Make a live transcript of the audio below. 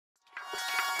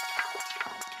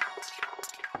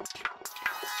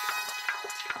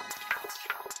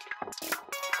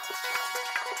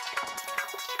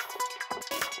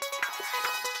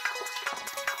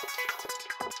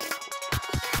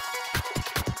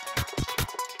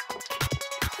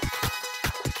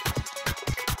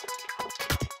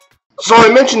So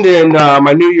I mentioned in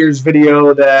my New Year's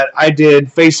video that I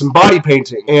did face and body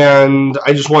painting, and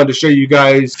I just wanted to show you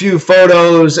guys a few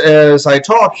photos as I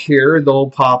talk here. They'll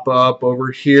pop up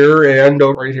over here and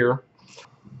over right here.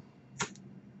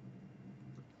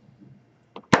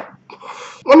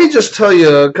 Let me just tell you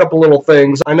a couple little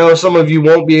things. I know some of you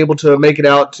won't be able to make it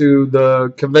out to the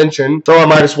convention, so I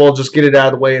might as well just get it out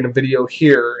of the way in a video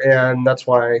here, and that's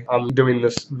why I'm doing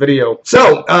this video.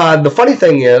 So, the funny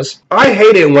thing is, I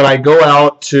hate it when I go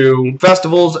out to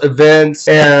festivals, events,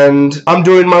 and I'm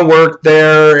doing my work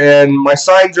there, and my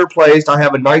signs are placed. I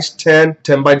have a nice tent,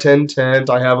 10 by 10 tent.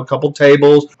 I have a couple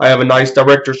tables. I have a nice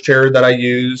director's chair that I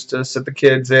use to sit the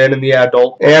kids in and the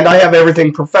adult, and I have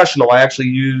everything professional. I actually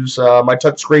use my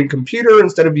touchscreen computer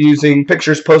instead of using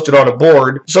pictures posted on a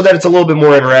board so that it's a little bit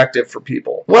more interactive for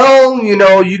people. Well, you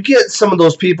know, you get some of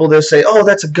those people that say, oh,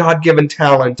 that's a God-given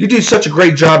talent. You do such a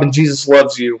great job and Jesus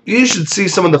loves you. You should see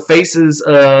some of the faces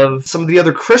of some of the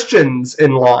other Christians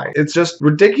in line. It's just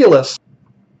ridiculous.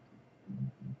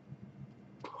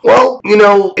 Well, you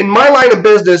know, in my line of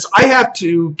business, I have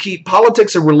to keep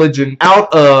politics and religion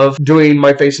out of doing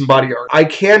my face and body art. I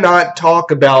cannot talk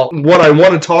about what I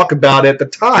want to talk about at the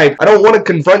time. I don't want to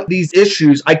confront these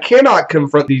issues. I cannot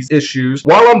confront these issues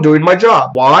while I'm doing my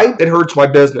job. Why? It hurts my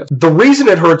business. The reason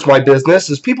it hurts my business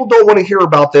is people don't want to hear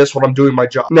about this when I'm doing my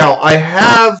job. Now, I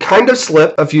have kind of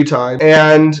slipped a few times,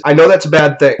 and I know that's a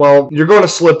bad thing. Well, you're going to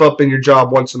slip up in your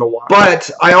job once in a while.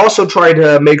 But I also try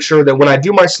to make sure that when I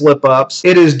do my slip-ups,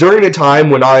 it is during a time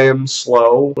when I am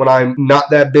slow, when I'm not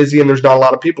that busy and there's not a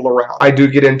lot of people around. I do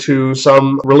get into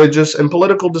some religious and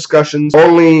political discussions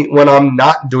only when I'm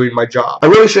not doing my job. I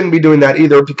really shouldn't be doing that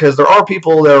either because there are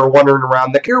people that are wandering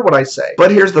around that hear what I say.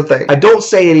 But here's the thing. I don't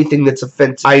say anything that's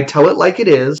offensive. I tell it like it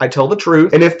is. I tell the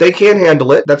truth. And if they can't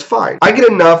handle it, that's fine. I get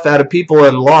enough out of people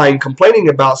in line complaining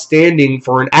about standing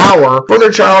for an hour for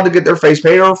their child to get their face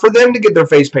painted or for them to get their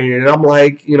face painted. And I'm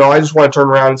like, you know, I just want to turn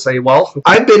around and say, well,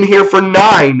 I've been here for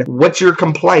 9. What's your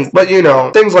complaint? But you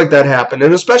know, things like that happen,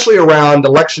 and especially around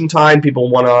election time, people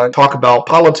want to talk about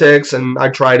politics, and I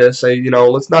try to say, you know,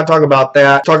 let's not talk about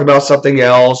that. Talk about something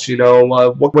else. You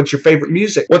know, what's your favorite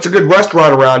music? What's a good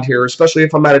restaurant around here? Especially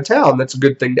if I'm out of town, that's a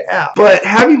good thing to ask. But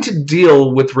having to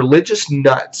deal with religious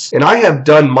nuts, and I have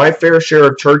done my fair share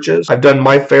of churches. I've done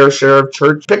my fair share of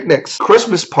church picnics,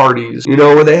 Christmas parties, you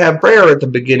know, where they have prayer at the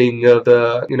beginning of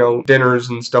the, you know, dinners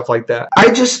and stuff like that.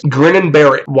 I just grin and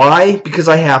bear it. Why?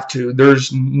 Because I have to.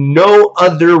 There's no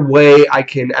other way I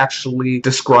can actually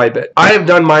describe it. I have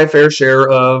done my fair share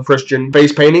of Christian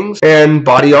face paintings and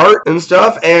body art and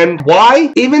stuff, and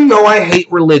why? Even though I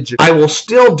hate religion, I will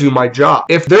still do my job.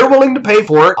 If they're willing to pay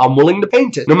for it, I'm willing to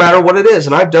paint it, no matter what it is.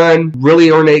 And I've done really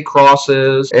ornate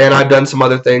crosses, and I've done some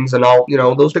other things, and I'll, you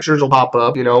know, those pictures will pop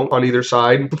up, you know, on either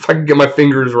side, if I can get my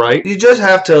fingers right. You just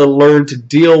have to learn to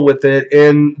deal with it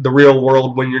in the real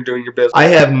world when you're doing your business. I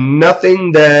have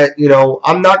nothing that, you know,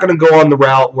 I'm not going to go on the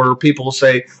route where people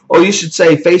say, oh, you should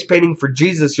say face painting for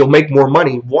Jesus, you'll make more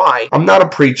money. Why? I'm not a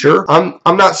preacher. I'm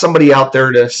not somebody out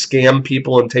there to scam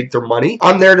people and take their money.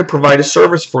 I'm there to provide a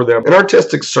service for them, an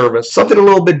artistic service, something a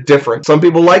little bit different. Some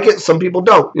people like it, some people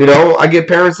don't. You know, I get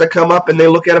parents that come up and they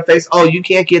look at a face, oh, you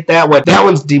can't get that one. That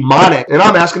one's demonic. And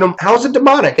I'm asking them, how is it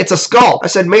demonic? It's a skull. I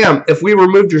said, ma'am, if we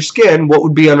removed your skin, what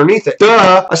would be underneath it?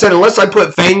 Duh. I said, unless I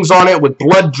put fangs on it with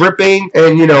blood dripping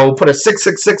and, you know, put a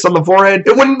 666 on the forehead,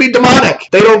 it wouldn't be demonic.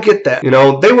 They don't get that. You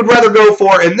know, they would rather go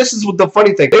for, and this is the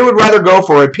funny thing, they would rather go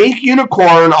for a pink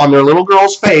unicorn on their little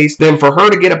girl's face than for her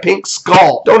to get a pink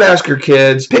skull. Don't ask your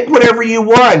kids. Pick whatever you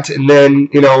want and then,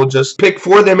 you know, just pick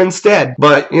for them instead.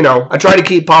 But, you know, I try to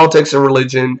keep politics and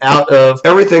religion out of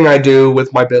everything I do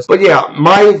with my business. But yeah,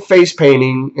 my face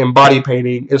painting and body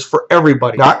painting is for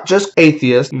everybody. Not just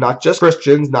atheists, not just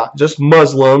Christians, not just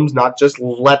Muslims, not just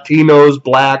Latinos,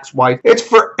 blacks, whites. It's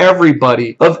for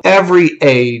everybody of every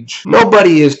age.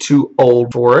 Nobody is too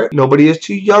old for it. Nobody is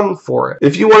too young for it.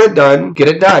 If you want it done, get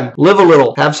it done. Live a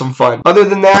little. Have some fun. Other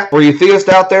than that, for you theists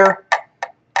out there,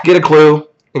 get a clue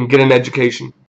and get an education.